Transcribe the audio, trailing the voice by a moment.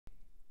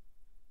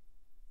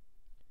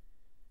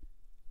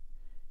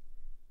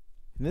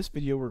In this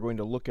video, we're going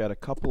to look at a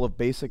couple of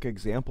basic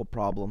example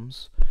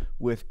problems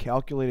with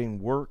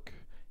calculating work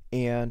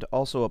and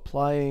also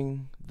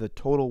applying the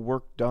total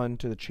work done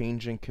to the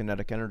changing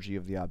kinetic energy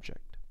of the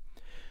object.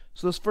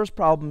 So this first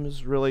problem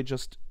is really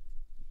just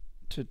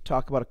to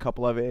talk about a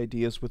couple of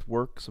ideas with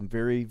work, some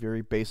very,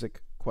 very basic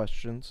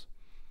questions.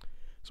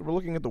 So we're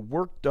looking at the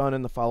work done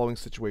in the following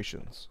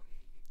situations.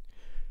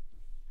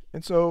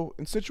 And so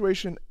in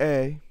situation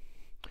A,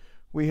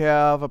 we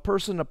have a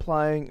person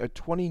applying a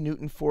 20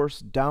 Newton force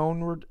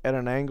downward at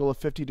an angle of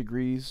 50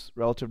 degrees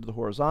relative to the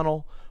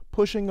horizontal,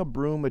 pushing a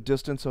broom a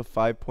distance of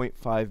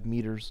 5.5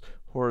 meters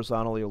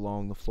horizontally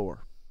along the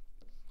floor.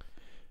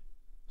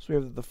 So we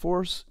have that the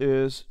force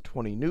is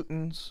 20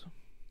 newtons.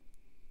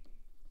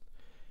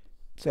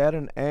 It's at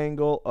an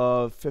angle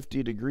of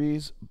 50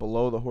 degrees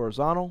below the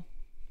horizontal.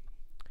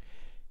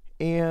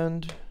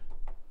 And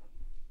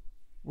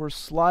we're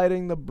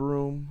sliding the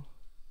broom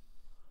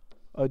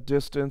a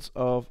distance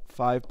of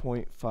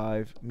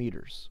 5.5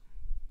 meters.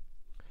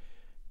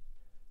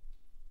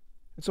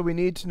 And so we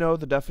need to know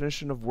the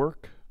definition of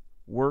work.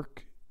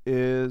 Work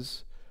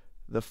is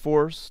the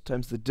force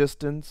times the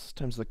distance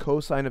times the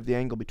cosine of the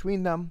angle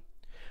between them.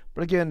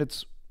 But again,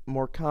 it's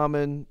more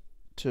common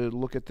to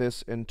look at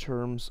this in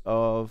terms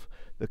of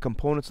the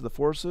components of the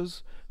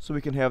forces. So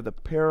we can have the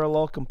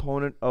parallel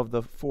component of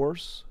the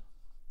force.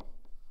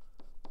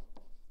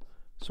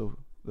 So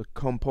the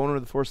component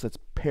of the force that's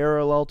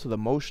parallel to the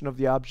motion of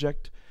the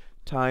object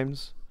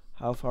times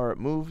how far it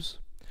moves.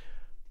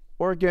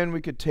 Or again,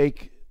 we could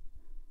take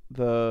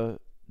the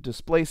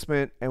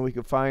displacement and we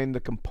could find the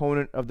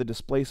component of the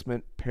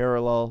displacement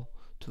parallel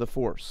to the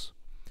force.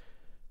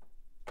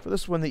 For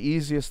this one, the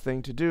easiest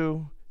thing to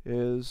do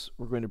is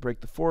we're going to break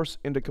the force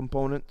into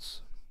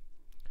components.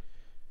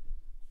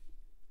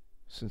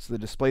 Since the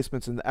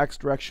displacement's in the x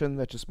direction,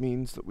 that just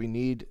means that we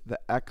need the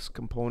x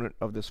component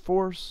of this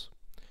force.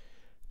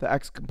 The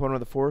x component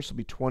of the force will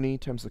be 20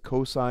 times the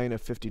cosine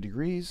of 50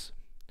 degrees,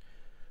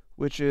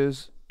 which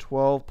is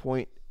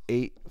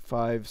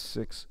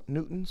 12.856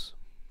 newtons.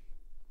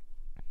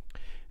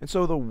 And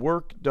so the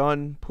work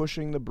done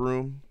pushing the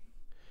broom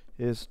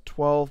is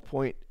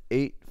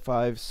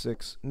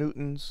 12.856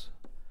 newtons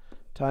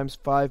times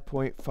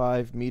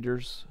 5.5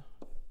 meters,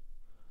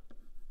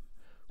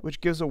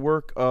 which gives a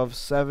work of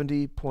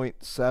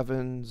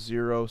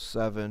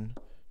 70.707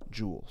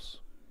 joules.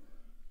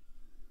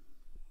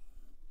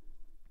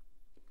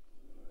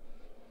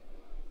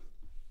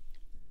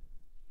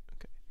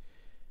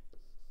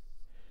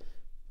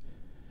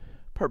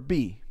 Part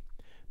B.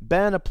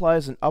 Ben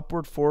applies an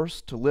upward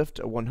force to lift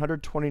a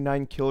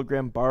 129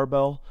 kilogram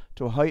barbell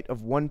to a height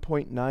of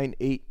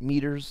 1.98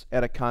 meters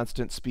at a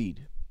constant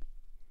speed.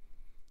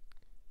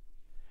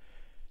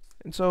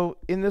 And so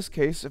in this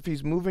case, if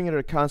he's moving at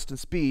a constant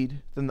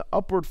speed, then the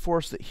upward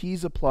force that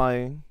he's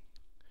applying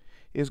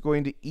is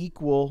going to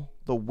equal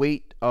the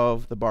weight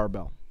of the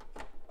barbell.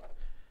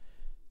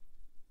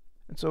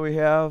 And so we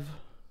have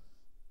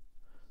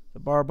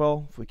the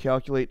barbell. If we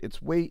calculate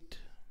its weight,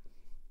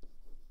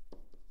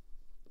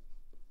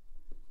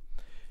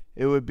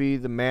 it would be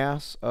the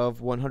mass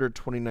of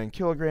 129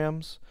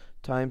 kilograms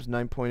times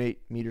 9.8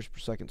 meters per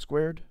second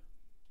squared.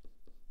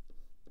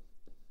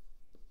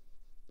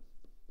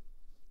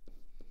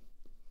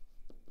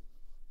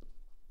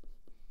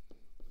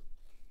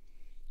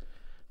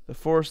 The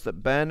force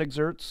that Ben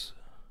exerts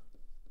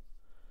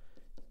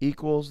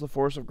equals the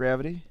force of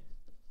gravity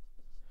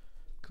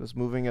because it's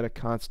moving at a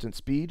constant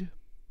speed.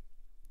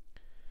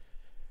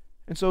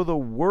 And so the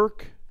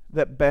work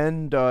that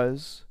Ben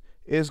does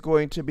is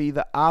going to be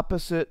the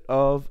opposite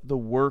of the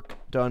work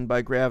done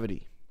by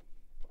gravity.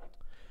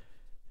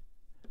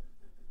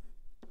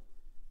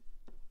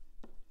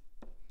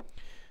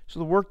 So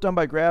the work done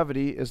by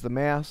gravity is the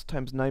mass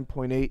times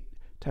 9.8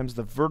 times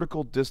the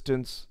vertical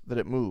distance that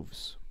it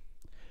moves.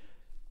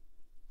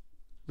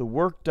 The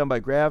work done by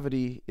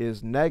gravity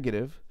is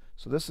negative,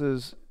 so this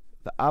is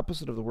the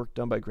opposite of the work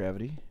done by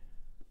gravity.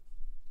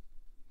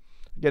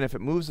 Again, if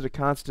it moves at a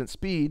constant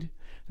speed,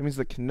 that means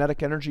the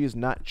kinetic energy is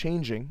not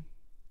changing.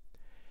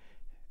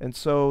 And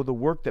so the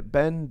work that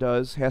Ben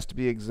does has to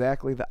be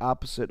exactly the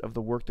opposite of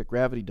the work that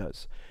gravity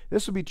does.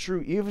 This would be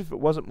true even if it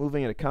wasn't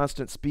moving at a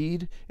constant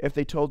speed, if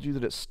they told you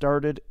that it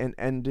started and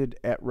ended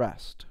at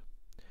rest.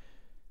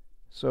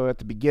 So at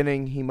the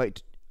beginning, he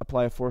might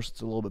apply a force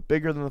that's a little bit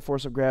bigger than the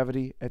force of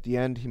gravity. At the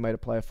end, he might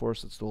apply a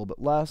force that's a little bit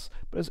less,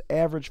 but his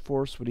average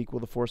force would equal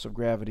the force of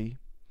gravity.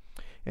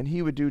 And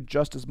he would do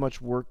just as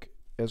much work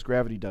as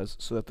gravity does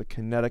so that the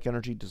kinetic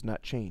energy does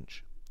not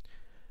change.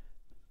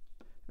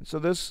 And so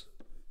this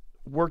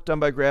work done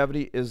by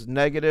gravity is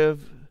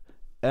negative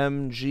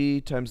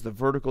mg times the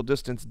vertical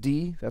distance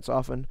d. That's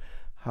often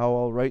how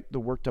I'll write the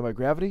work done by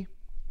gravity.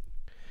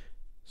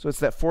 So it's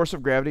that force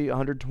of gravity,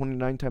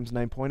 129 times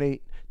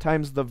 9.8,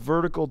 times the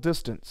vertical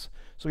distance.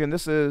 So again,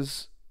 this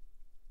is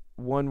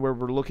one where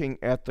we're looking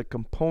at the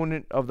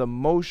component of the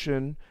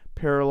motion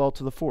parallel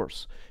to the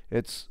force.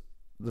 It's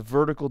the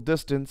vertical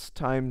distance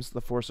times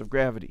the force of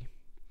gravity.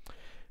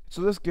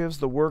 So this gives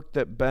the work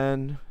that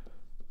Ben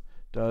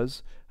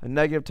does. A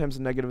negative times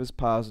a negative is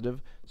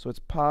positive, so it's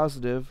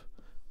positive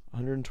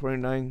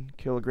 129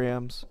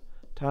 kilograms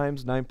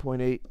times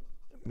 9.8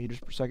 meters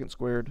per second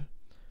squared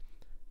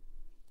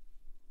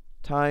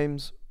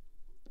times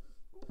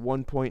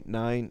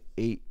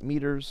 1.98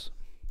 meters.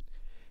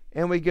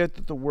 And we get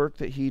that the work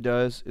that he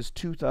does is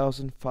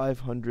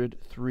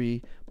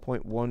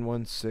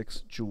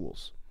 2,503.116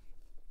 joules.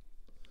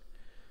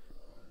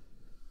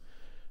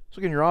 So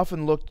again, you're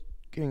often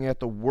looking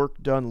at the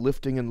work done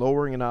lifting and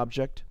lowering an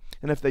object.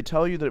 And if they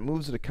tell you that it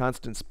moves at a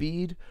constant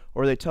speed,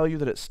 or they tell you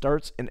that it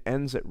starts and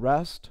ends at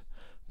rest,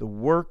 the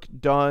work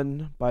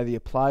done by the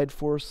applied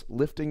force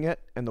lifting it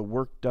and the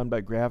work done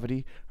by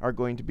gravity are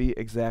going to be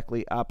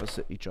exactly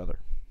opposite each other.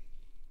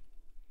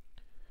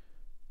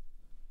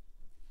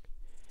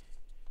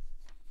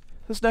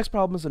 This next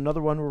problem is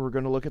another one where we're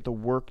going to look at the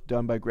work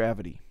done by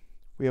gravity.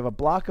 We have a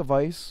block of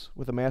ice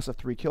with a mass of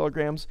 3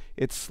 kilograms.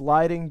 It's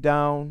sliding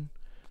down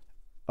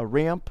a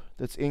ramp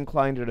that's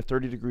inclined at a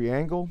 30-degree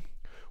angle.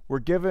 We're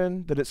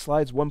given that it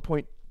slides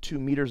 1.2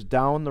 meters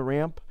down the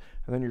ramp,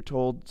 and then you're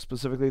told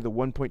specifically the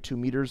 1.2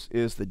 meters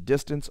is the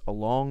distance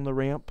along the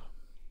ramp.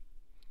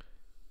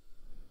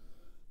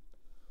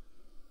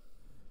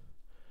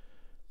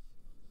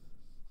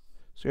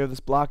 So you have this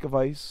block of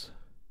ice.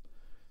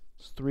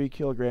 It's 3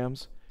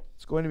 kilograms.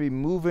 It's going to be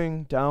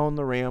moving down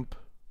the ramp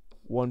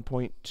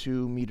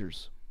 1.2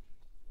 meters.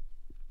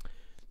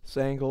 This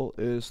angle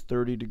is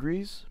 30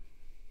 degrees.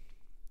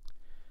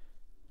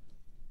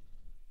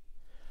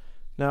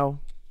 Now,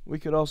 we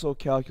could also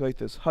calculate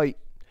this height.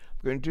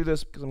 I'm going to do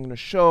this because I'm going to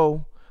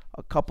show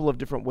a couple of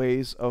different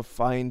ways of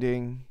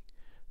finding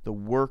the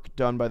work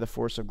done by the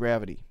force of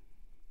gravity.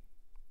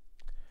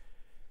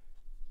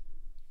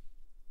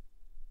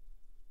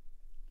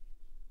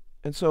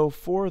 And so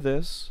for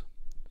this,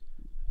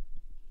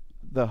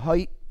 the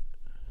height,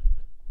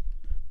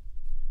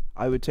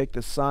 I would take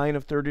the sine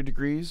of 30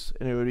 degrees,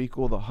 and it would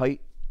equal the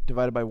height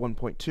divided by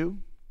 1.2.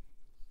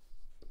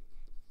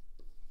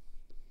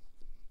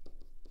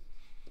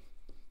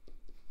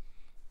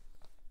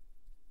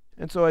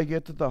 And so I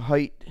get that the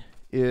height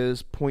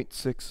is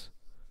 0.6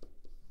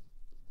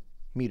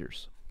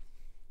 meters.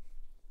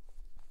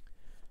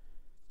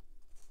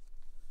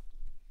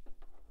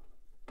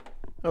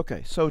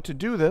 Okay, so to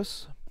do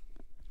this,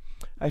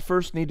 I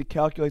first need to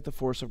calculate the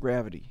force of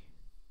gravity.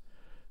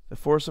 The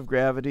force of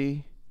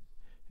gravity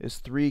is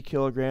 3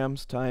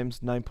 kilograms times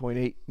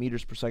 9.8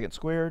 meters per second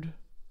squared,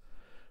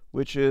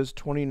 which is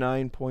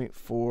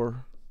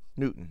 29.4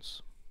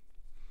 newtons.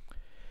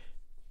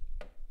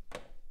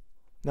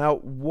 Now,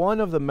 one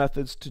of the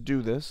methods to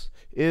do this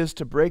is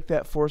to break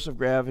that force of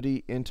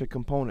gravity into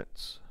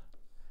components.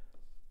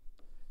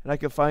 And I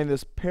can find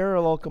this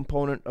parallel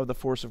component of the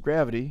force of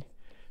gravity.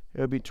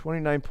 It would be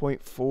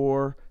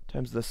 29.4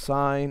 times the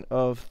sine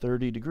of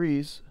 30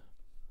 degrees,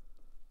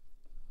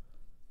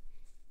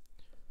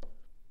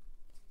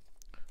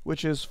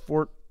 which is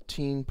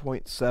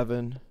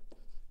 14.7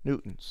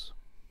 newtons.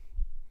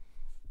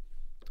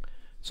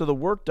 So the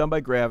work done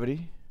by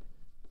gravity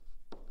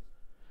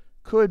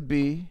could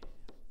be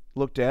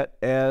looked at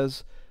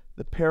as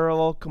the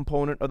parallel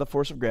component of the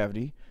force of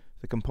gravity,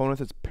 the component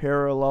that's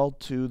parallel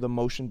to the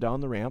motion down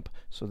the ramp,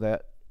 so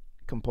that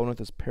component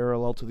that's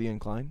parallel to the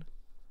incline,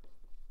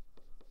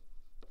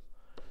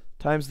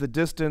 times the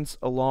distance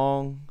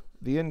along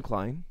the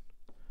incline.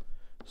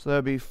 So that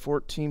would be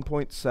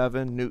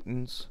 14.7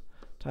 newtons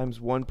times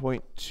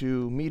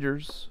 1.2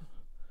 meters.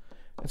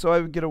 And so I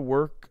would get a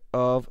work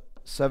of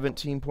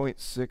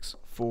 17.64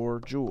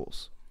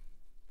 joules.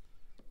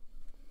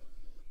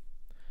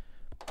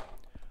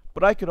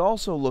 But I could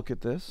also look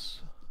at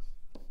this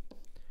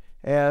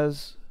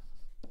as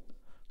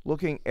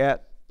looking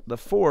at the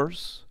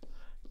force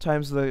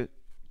times the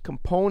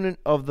component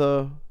of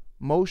the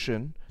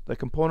motion, the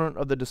component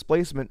of the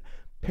displacement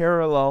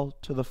parallel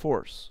to the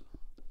force.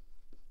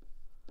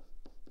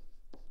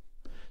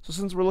 So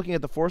since we're looking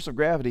at the force of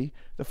gravity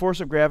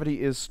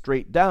is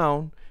straight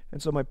down,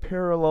 and so my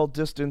parallel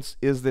distance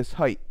is this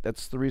height.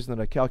 That's the reason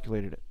that I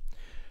calculated it.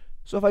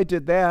 So if I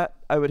did that,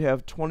 I would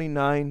have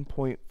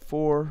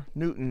 29.4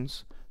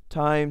 newtons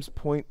times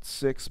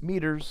 0.6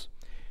 meters,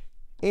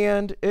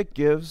 and it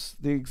gives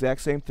the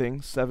exact same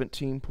thing,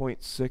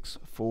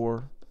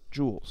 17.64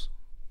 joules.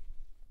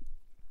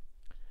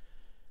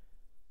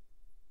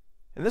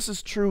 And this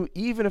is true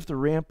even if the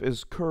ramp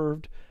is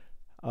curved.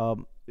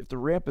 If the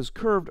ramp is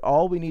curved,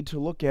 all we need to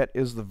look at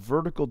is the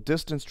vertical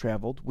distance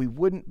traveled. We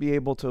wouldn't be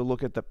able to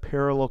look at the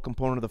parallel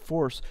component of the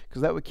force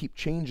because that would keep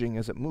changing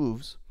as it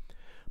moves.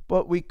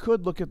 But we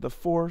could look at the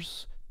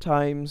force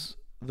times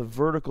the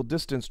vertical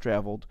distance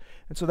traveled.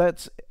 And so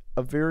that's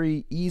a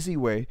very easy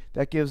way.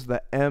 That gives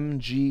the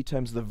mg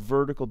times the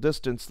vertical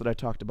distance that I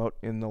talked about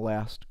in the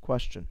last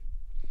question.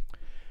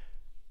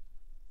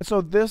 And so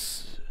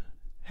this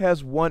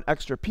has one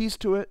extra piece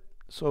to it.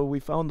 So we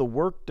found the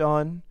work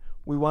done.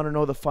 We want to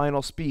know the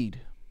final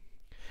speed.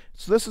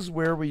 So this is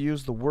where we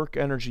use the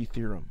work-energy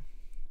theorem.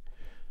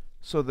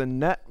 So the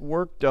net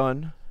work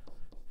done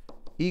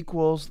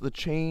equals the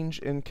change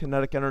in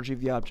kinetic energy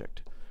of the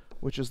object.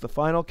 which is the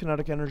final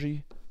kinetic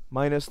energy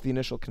minus the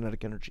initial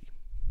kinetic energy.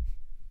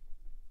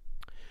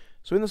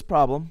 So in this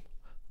problem,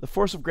 the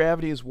force of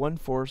gravity is one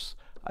force.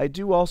 I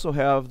do also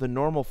have the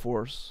normal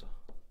force.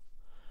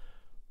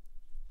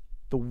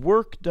 The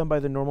work done by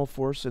the normal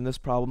force in this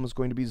problem is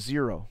going to be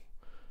 0.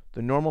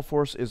 The normal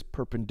force is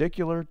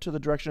perpendicular to the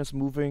direction it's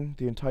moving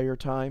the entire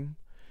time.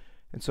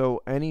 And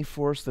so any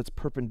force that's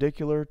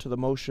perpendicular to the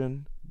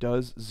motion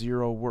does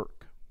 0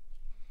 work.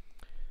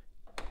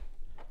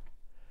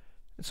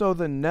 And so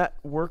the net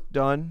work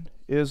done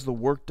is the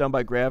work done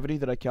by gravity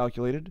that I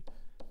calculated,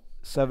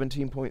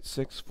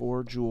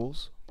 17.64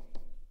 joules.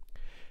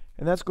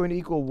 And that's going to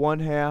equal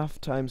 1/2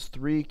 times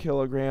 3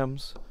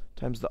 kilograms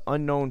times the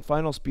unknown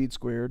final speed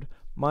squared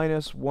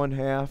minus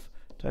 1/2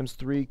 times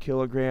 3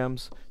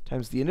 kilograms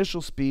times the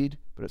initial speed,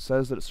 but it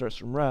says that it starts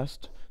from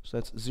rest, so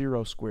that's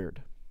 0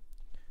 squared.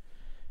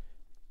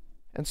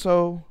 And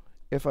so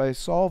if I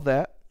solve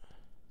that,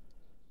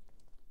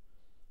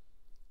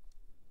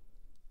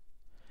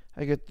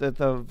 I get that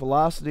the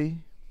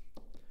velocity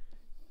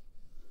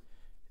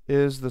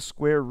is the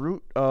square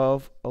root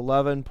of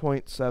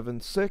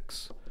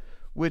 11.76,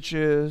 which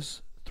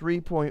is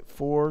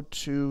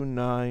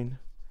 3.429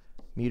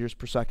 meters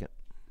per second.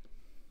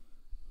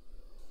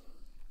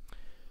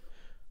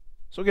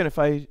 So again, if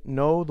I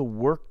know the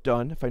work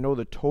done, if I know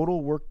the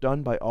total work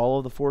done by all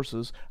of the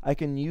forces, I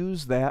can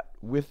use that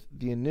with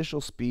the initial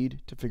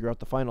speed to figure out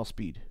the final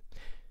speed.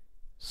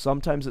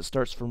 Sometimes it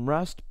starts from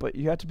rest, but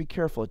you have to be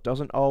careful. It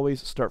doesn't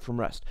always start from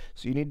rest.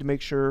 So you need to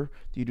make sure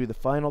that you do the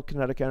final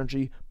kinetic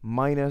energy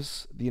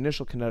minus the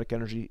initial kinetic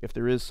energy if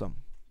there is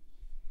some.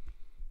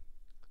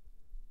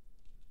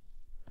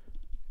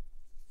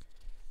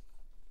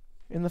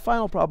 In the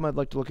final problem I'd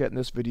like to look at in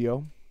this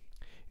video,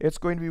 it's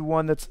going to be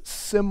one that's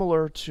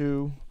similar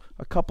to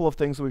a couple of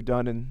things that we've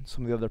done in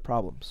some of the other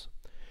problems.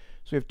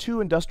 So we have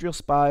two industrial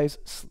spies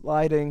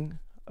sliding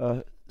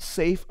a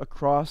safe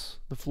across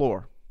the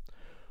floor.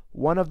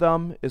 One of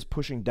them is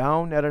pushing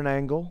down at an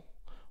angle.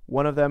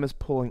 One of them is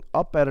pulling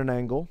up at an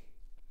angle.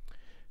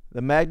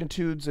 The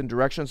magnitudes and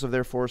directions of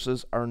their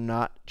forces are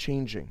not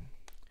changing.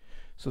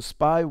 So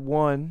spy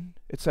 1,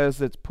 it says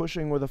that it's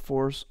pushing with a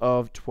force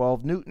of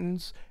 12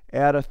 newtons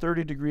at a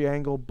 30-degree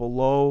angle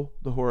below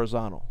the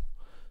horizontal.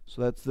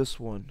 So that's this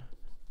one.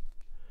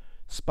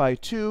 Spy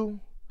 2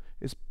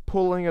 is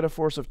pulling at a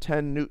force of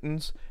 10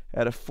 newtons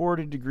at a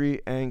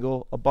 40-degree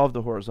angle above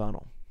the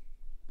horizontal.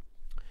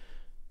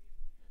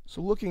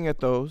 So looking at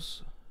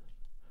those,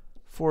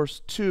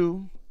 force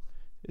 2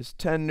 is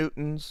 10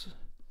 newtons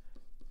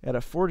at a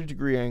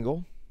 40-degree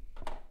angle.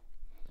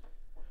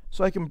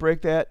 So I can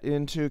break that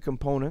into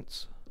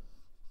components.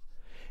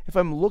 If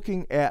I'm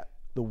looking at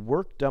the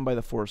work done by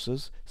the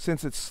forces,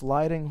 since it's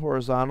sliding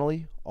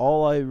horizontally,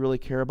 all I really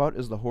care about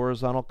is the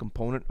horizontal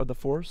component of the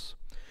force.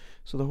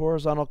 So the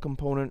horizontal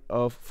component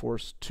of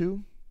force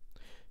 2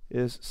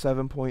 is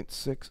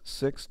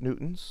 7.66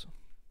 newtons.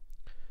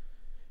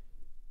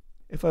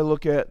 If I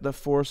look at the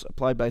force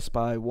applied by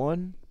spy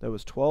 1, that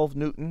was 12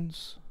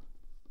 newtons,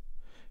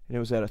 and it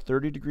was at a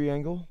 30-degree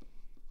angle.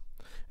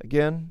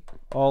 Again,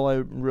 all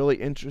I'm really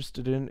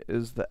interested in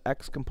is the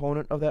x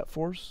component of that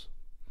force.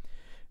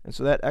 And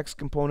so that x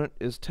component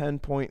is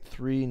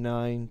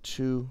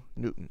 10.392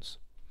 newtons.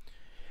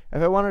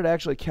 If I wanted to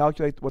actually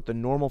calculate what the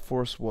normal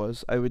force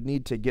was, I would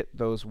need to get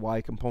those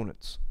y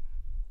components.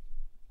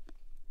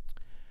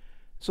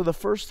 So the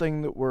first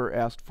thing that we're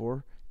asked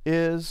for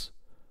is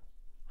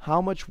how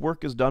much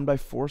work is done by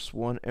force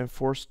 1 and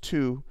force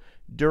 2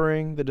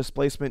 during the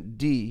displacement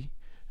d.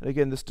 And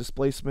again, this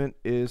displacement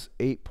is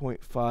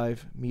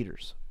 8.5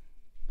 meters.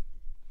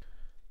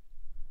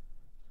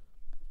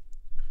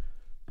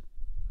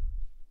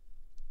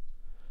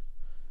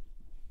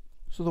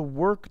 So the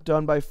work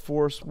done by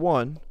force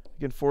 1,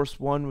 again, force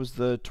 1 was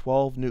the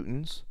 12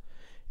 newtons.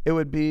 It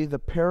would be the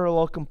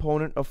parallel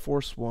component of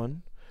force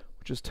 1,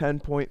 which is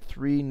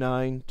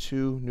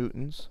 10.392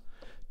 newtons,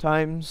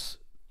 times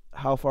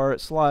how far it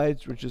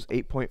slides, which is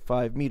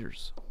 8.5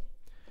 meters.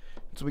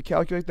 So we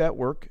calculate that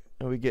work,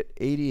 and we get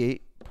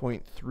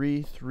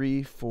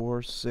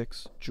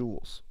 88.3346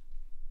 joules.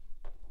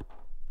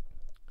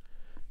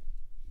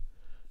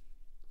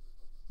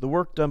 The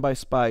work done by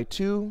spy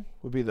 2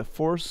 would be the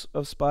force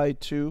of spy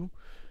 2.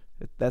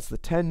 That's the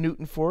 10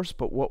 Newton force,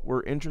 but what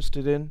we're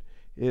interested in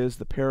is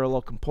the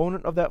parallel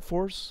component of that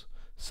force,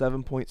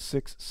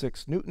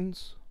 7.66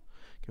 newtons.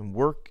 Again,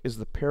 work is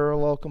the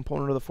parallel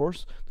component of the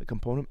force, the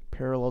component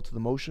parallel to the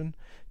motion,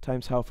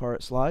 times how far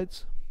it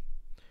slides.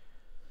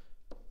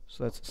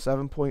 So that's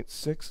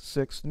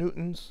 7.66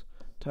 newtons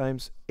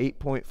times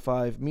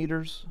 8.5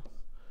 meters,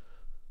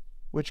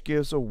 which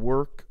gives a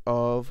work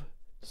of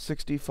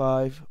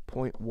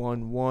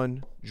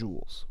 65.11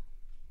 joules.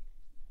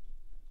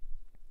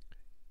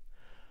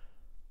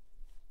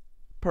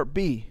 Part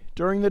B,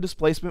 during the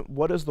displacement,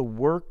 what is the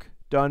work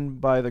done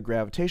by the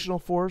gravitational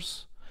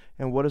force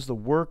and what is the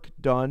work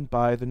done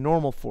by the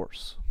normal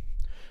force?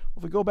 Well,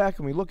 if we go back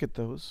and we look at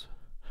those,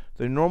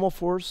 the normal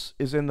force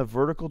is in the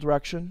vertical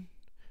direction.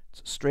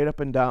 It's straight up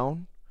and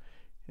down,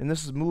 and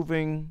this is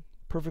moving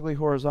perfectly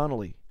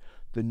horizontally.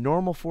 the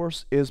normal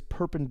force is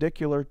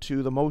perpendicular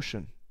to the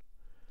motion.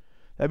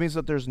 That means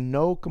that there's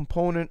no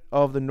component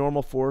of the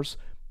normal force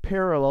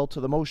parallel to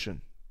the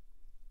motion.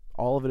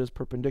 All of it is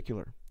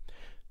perpendicular.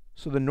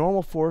 So the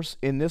normal force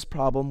in this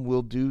problem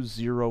will do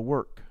 0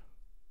 work.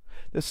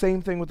 The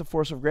same thing with the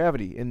force of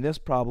gravity. In this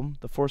problem,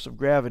 the force of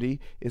gravity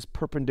is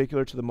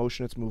perpendicular to the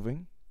motion it's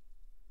moving,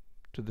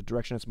 to the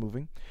direction it's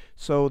moving.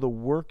 So the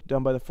work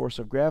done by the force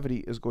of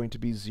gravity is going to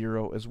be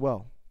 0 as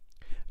well.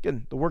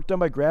 Again, the work done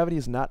by gravity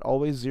is not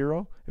always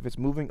 0. If it's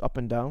moving up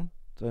and down,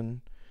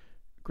 then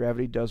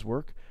gravity does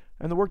work.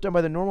 And the work done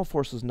by the normal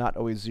force is not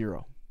always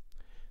 0.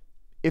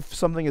 If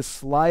something is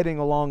sliding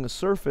along a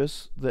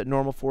surface, that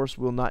normal force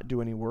will not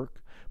do any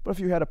work. But if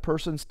you had a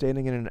person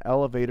standing in an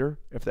elevator,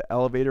 if the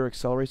elevator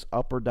accelerates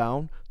up or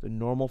down, the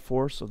normal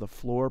force of the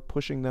floor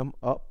pushing them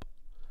up,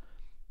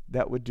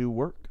 that would do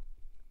work.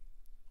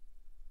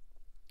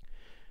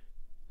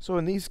 So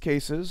in these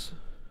cases,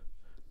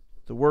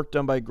 the work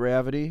done by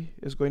gravity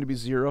is going to be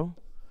 0.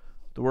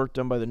 The work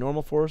done by the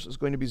normal force is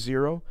going to be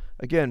 0.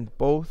 Again,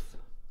 both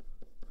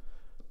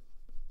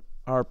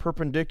are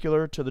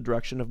perpendicular to the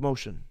direction of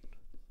motion.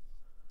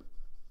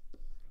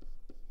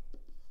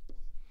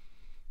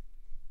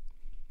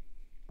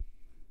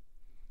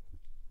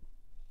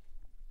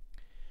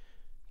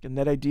 And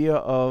that idea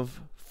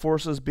of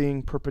forces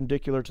being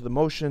perpendicular to the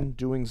motion,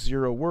 doing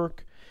 0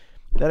 work,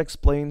 that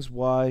explains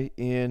why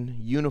in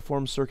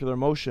uniform circular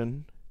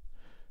motion,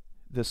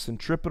 the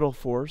centripetal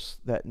force,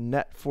 that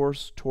net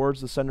force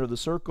towards the center of the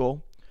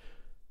circle,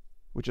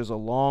 which is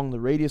along the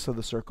radius of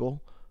the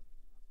circle,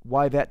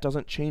 why that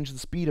doesn't change the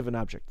speed of an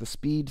object. The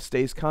speed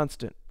stays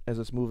constant as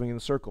it's moving in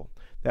the circle.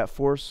 That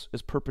force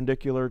is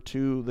perpendicular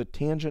to the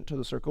tangent to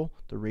the circle.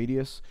 The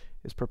radius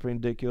is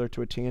perpendicular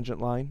to a tangent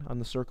line on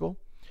the circle.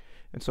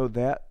 And so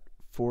that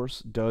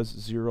force does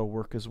 0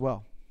 work as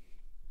well.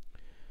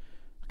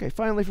 Okay,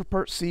 finally for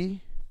part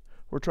C,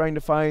 we're trying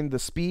to find the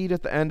speed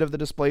at the end of the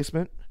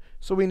displacement.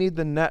 So we need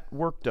the net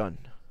work done.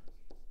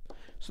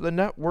 So the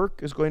net work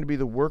is going to be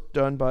the work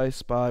done by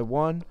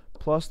SPY1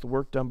 plus the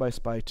work done by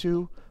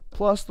SPY2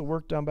 plus the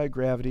work done by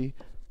gravity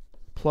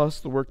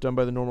plus the work done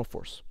by the normal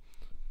force.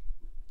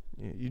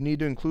 You need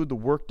to include the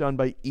work done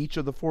by each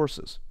of the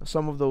forces. Now,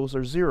 some of those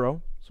are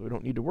 0, so we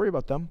don't need to worry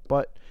about them,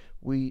 but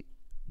we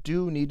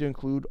do need to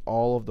include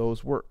all of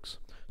those works.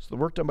 So the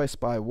work done by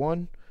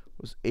SPY1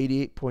 was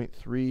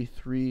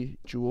 88.33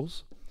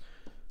 joules.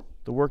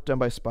 The work done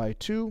by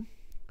SPY2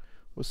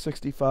 was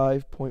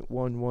 65.11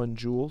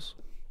 joules.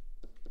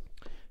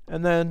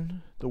 And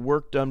then the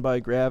work done by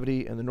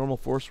gravity and the normal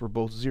force were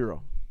both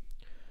 0.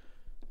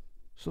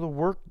 So the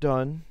work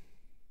done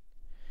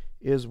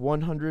is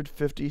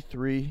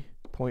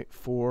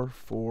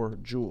 153.44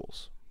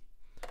 joules.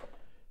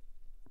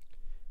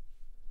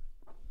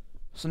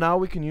 So now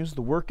we can use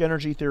the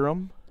work-energy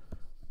theorem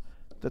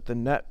that the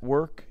net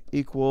work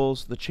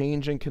equals the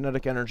change in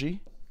kinetic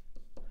energy.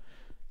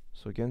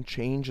 So again,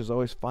 change is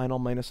always final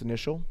minus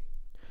initial.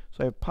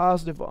 So I have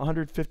positive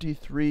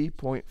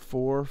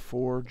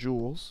 153.44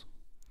 joules.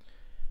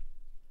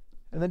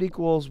 And that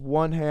equals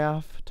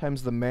 1/2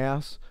 times the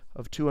mass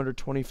of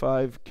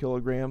 225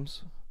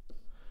 kilograms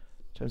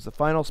times the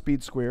final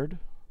speed squared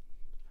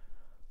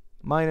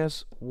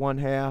minus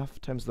 1/2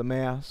 times the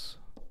mass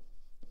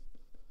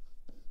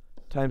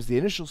times the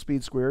initial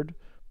speed squared.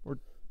 We're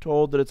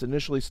told that it's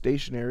initially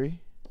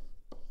stationary,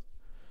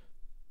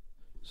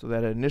 so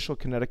that initial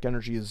kinetic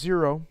energy is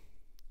 0.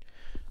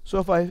 So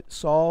if I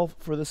solve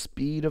for the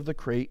speed of the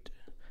crate,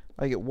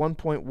 I get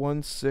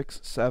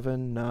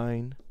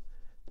 1.1679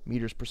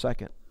 meters per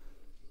second.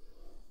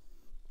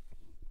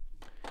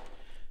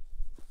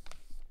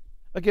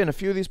 Again, a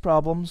few of these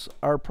problems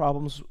are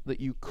problems that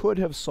you could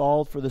have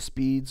solved for the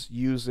speeds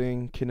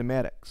using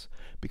kinematics.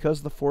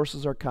 Because the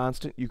forces are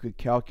constant, you could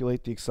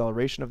calculate the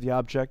acceleration of the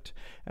object,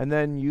 and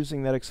then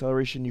using that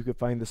acceleration you could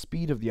find the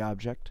speed of the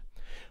object.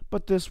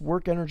 But this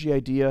work energy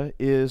idea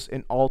is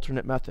an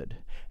alternate method.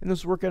 And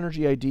this work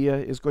energy idea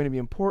is going to be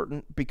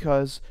important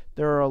because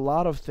there are a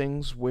lot of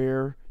things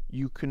where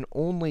you can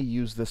only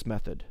use this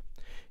method.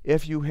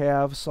 If you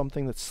have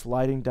something that's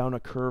sliding down a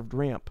curved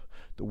ramp,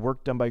 the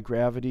work done by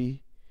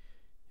gravity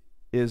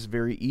is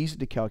very easy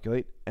to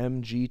calculate,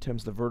 mg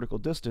times the vertical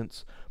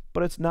distance,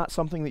 but it's not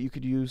something that you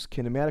could use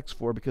kinematics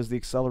for because the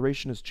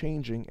acceleration is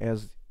changing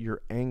as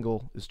your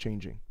angle is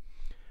changing.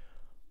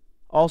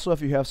 Also, if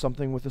you have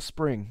something with a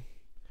spring,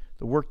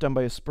 the work done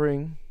by a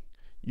spring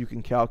you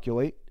can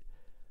calculate,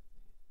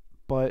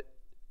 but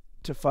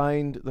to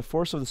find the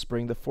force of the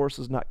spring, the force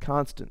is not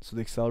constant, so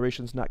the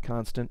acceleration is not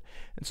constant,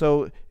 and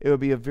so it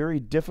would be a very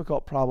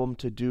difficult problem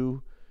to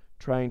do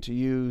trying to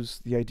use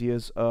the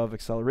ideas of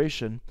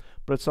acceleration,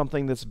 but it's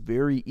something that's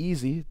very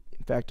easy,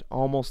 in fact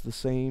almost the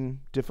same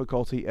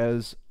difficulty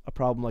as a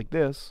problem like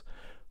this,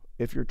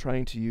 if you're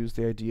trying to use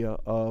the idea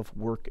of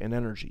work and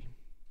energy.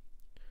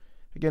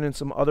 Again, in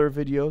some other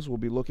videos we'll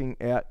be looking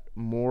at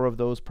more of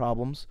those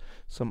problems,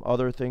 some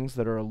other things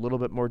that are a little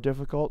bit more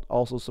difficult,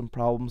 also some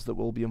problems that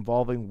will be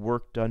involving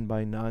work done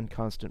by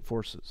non-constant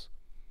forces.